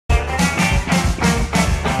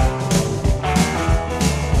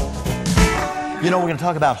You know, we're going to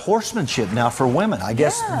talk about horsemanship now for women. I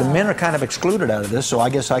guess the men are kind of excluded out of this, so I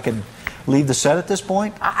guess I could leave the set at this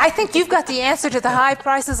point. I think you've got the answer to the high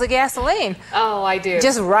prices of gasoline. Oh, I do.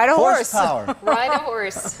 Just ride a horse. Horsepower. Ride a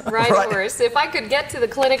horse. Ride a horse. If I could get to the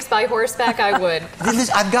clinics by horseback, I would.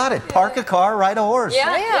 I've got it. Park a car, ride a horse.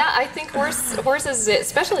 Yeah. I think horses,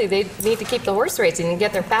 especially, they need to keep the horse racing and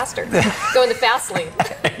get there faster. Go in the fast lane.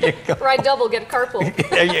 There you go. Ride double, get carpool.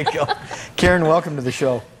 There you go. Karen, welcome to the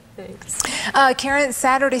show. Thanks. Karen,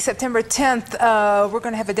 Saturday, September 10th, we're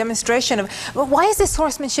going to have a demonstration of, why is this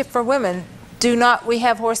horsemanship for women? Do not we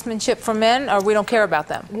have horsemanship for men, or we don't care about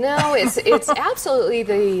them? No, it's absolutely,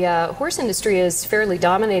 the horse industry is fairly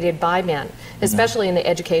dominated by men, especially in the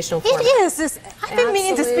educational form. It is. I've been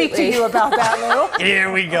meaning to speak to you about that, Lou.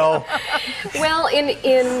 Here we go. Well,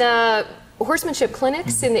 in horsemanship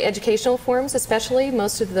clinics, in the educational forms especially,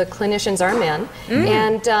 most of the clinicians are men,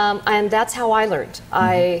 and that's how I learned.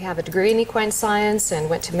 I have a degree in equine science and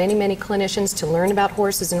went to many clinicians to learn about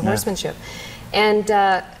horses and horsemanship. And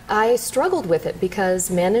I struggled with it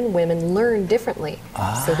because men and women learn differently.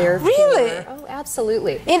 So they're really? Oh,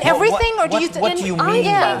 absolutely. In everything, or do you? What do you mean by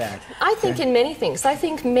that? I think in many things. I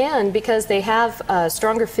think men, because they have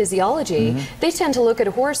stronger physiology, they tend to look at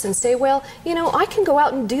a horse and say, well, you know, I can go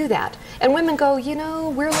out and do that. And women go, you know,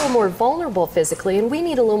 we're a little more vulnerable physically, and we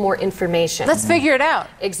need a little more information. Let's figure it out.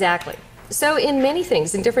 Exactly. So in many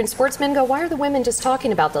things, in different sports, men go, why are the women just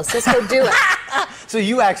talking about this? Let's go do it. So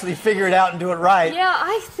you actually figure it out and do it right. Yeah,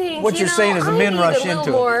 I think, what you're saying is the men rush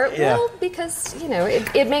into it. Yeah. Well, because, you know,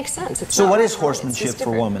 it makes sense. It's so what is wrong. horsemanship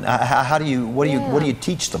for women? How do you, what do you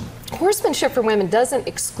teach them? Horsemanship for women doesn't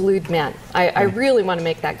exclude men. I really want to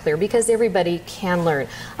make that clear because everybody can learn.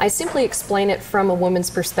 I simply explain it from a woman's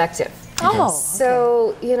perspective. Oh,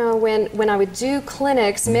 so, you know, when I would do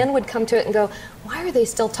clinics, men would come to it and go, why are they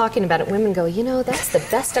still talking about it? Women go, you know, that's the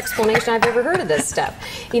best explanation I've ever heard of this stuff.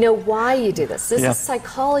 You know, why you do this. This is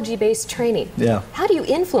psychology-based training. Yeah. How do you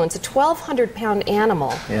influence a 1,200-pound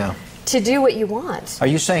animal to do what you want? Are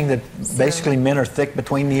you saying that basically men are thick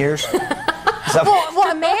between the ears?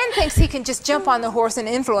 Well, a man thinks he can just jump on the horse and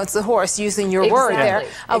influence the horse using your word there.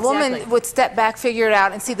 A woman would step back, figure it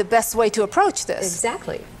out, and see the best way to approach this.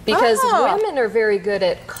 Exactly. Because women are very good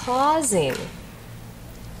at causing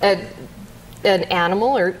an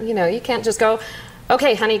animal, or, you know, you can't just go,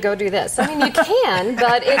 okay, honey, go do this. I mean, you can,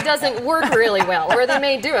 but it doesn't work really well, or they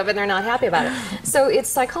may do it, but they're not happy about it. So it's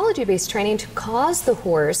psychology-based training to cause the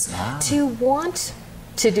horse to want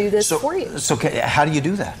to do this for you. So how do you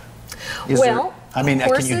do that? I mean,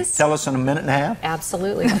 horses, can you tell us in a minute and a half?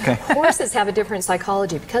 Absolutely. Okay. Horses have a different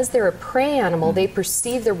psychology. Because they're a prey animal, they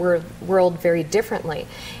perceive the world very differently.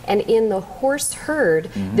 And in the horse herd,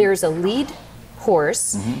 there's a lead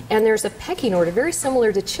horse, and there's a pecking order, very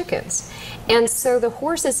similar to chickens. And so the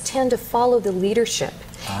horses tend to follow the leadership.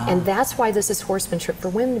 And that's why this is horsemanship for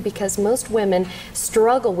women, because most women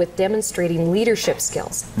struggle with demonstrating leadership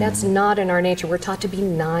skills. That's not in our nature. We're taught to be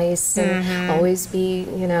nice and always be,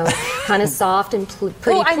 you know, kind of soft and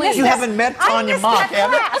pretty pleased. You haven't met Tanya Mock,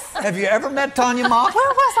 have you ever met Tanya Mock?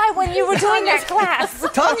 Where was I when you were doing that class?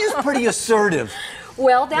 Tanya's pretty assertive.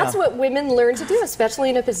 Well, that's what women learn to do, especially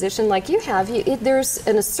in a position like you have. There's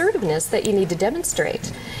an assertiveness that you need to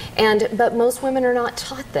demonstrate. But most women are not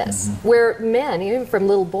taught this. Where men, even from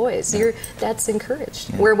little boys, that's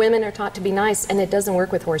encouraged. Where women are taught to be nice, and it doesn't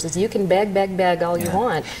work with horses. You can beg all you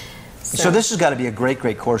want. So this has got to be a great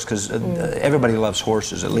course, because everybody loves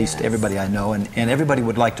horses, at least everybody I know, and everybody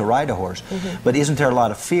would like to ride a horse. But isn't there a lot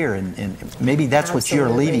of fear? And maybe that's what you're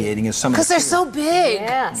alleviating, is some of the fear. Because they're so big.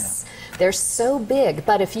 Yes. They're so big,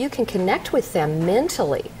 but if you can connect with them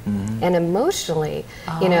mentally and emotionally,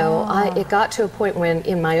 you know, it got to a point when,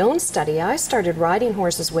 in my own study, I started riding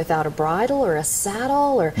horses without a bridle or a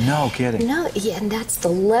saddle, or no kidding. No, and that's the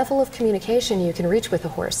level of communication you can reach with a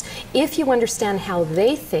horse if you understand how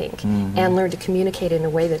they think and learn to communicate in a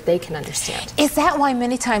way that they can understand. Is that why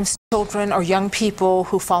many times children or young people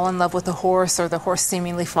who fall in love with a horse, or the horse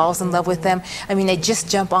seemingly falls in love with them, I mean, they just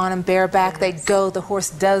jump on them bareback, they go, the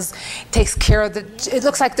horse takes care of it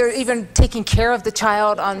looks like they're even taking care of the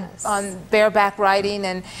child on bareback riding,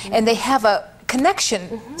 and they have a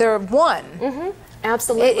connection. They're one.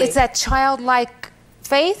 Absolutely. It's that childlike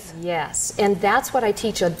faith? Yes, and that's what I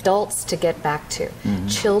teach adults to get back to.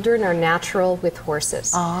 Children are natural with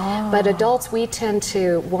horses. But adults, we tend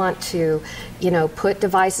to want to, you know, put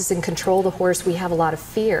devices and control the horse. We have a lot of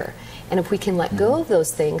fear. And if we can let go of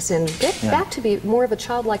those things and get back to be more of a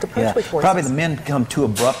childlike approach with horses. Probably the men come too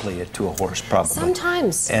abruptly to a horse, probably.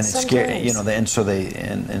 Sometimes. And it's scary, you know, and so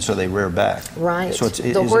they rear back. Right. So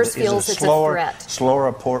the horse feels it's a threat. Slower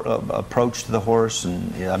approach to the horse,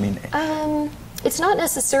 and I mean. It's not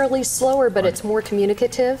necessarily slower, but it's more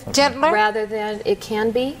communicative. Gentler? Rather than it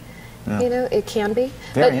can be. Yeah. You know, it can be.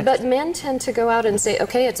 But men tend to go out and say,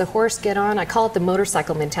 okay, it's a horse, get on. I call it the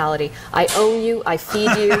motorcycle mentality. I own you, I feed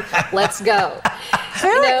you, let's go.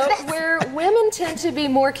 You know, where women tend to be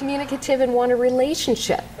more communicative and want a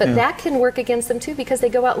relationship. But that can work against them too, because they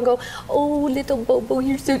go out and go, oh, little Bobo,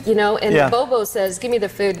 you're so, you know, and Bobo says, give me the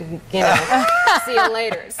food and, you know, see you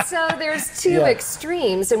later. So there's two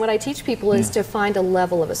extremes, and what I teach people is to find a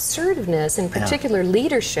level of assertiveness, in particular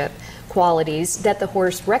leadership qualities that the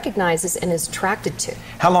horse recognizes and is attracted to.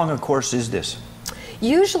 How long a course is this?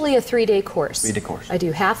 Usually a 3-day course. 3-day course. I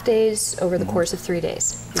do half days over the course of 3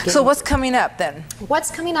 days. So what's coming up then?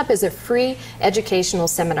 What's coming up is a free educational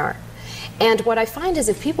seminar. And what I find is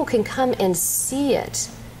if people can come and see it,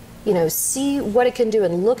 you know, see what it can do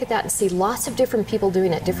and look at that and see lots of different people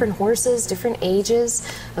doing it, different horses, different ages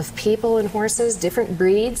of people and horses, different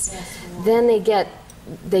breeds, then they get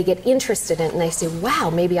interested in it and they say, wow,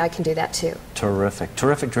 maybe I can do that too. Terrific,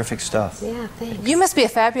 terrific, terrific stuff. Yeah, thanks. You must be a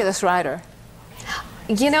fabulous rider.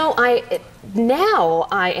 You know, now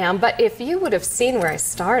I am, but if you would have seen where I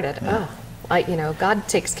started, you know, God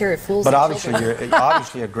takes care of fools. But and obviously,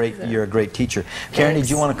 children. you're a great teacher. Karen, did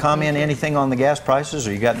you want to comment anything on the gas prices,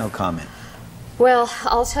 or you got no comment? Well,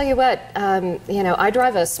 I'll tell you what. You know, I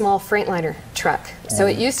drive a small Freightliner truck, so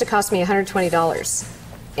it used to cost me $120.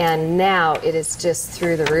 And now it is just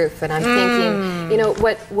through the roof. And I'm thinking, you know,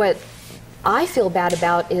 what I feel bad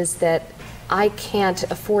about is that I can't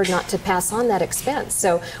afford not to pass on that expense.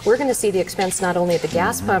 So we're going to see the expense not only at the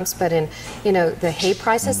gas pumps, but in, you know, the hay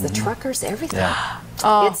prices, the truckers, everything.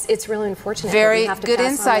 Oh, it's really unfortunate. Very we have to good pass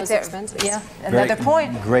on insight those there. expenses. Yeah, another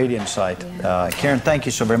point. Great insight. Karen, thank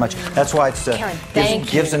you so very much. That's why it's Karen,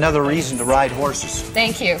 gives another reason to ride horses.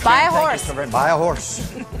 Thank you. Buy a horse. Buy a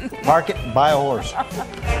horse. Park it, buy a horse.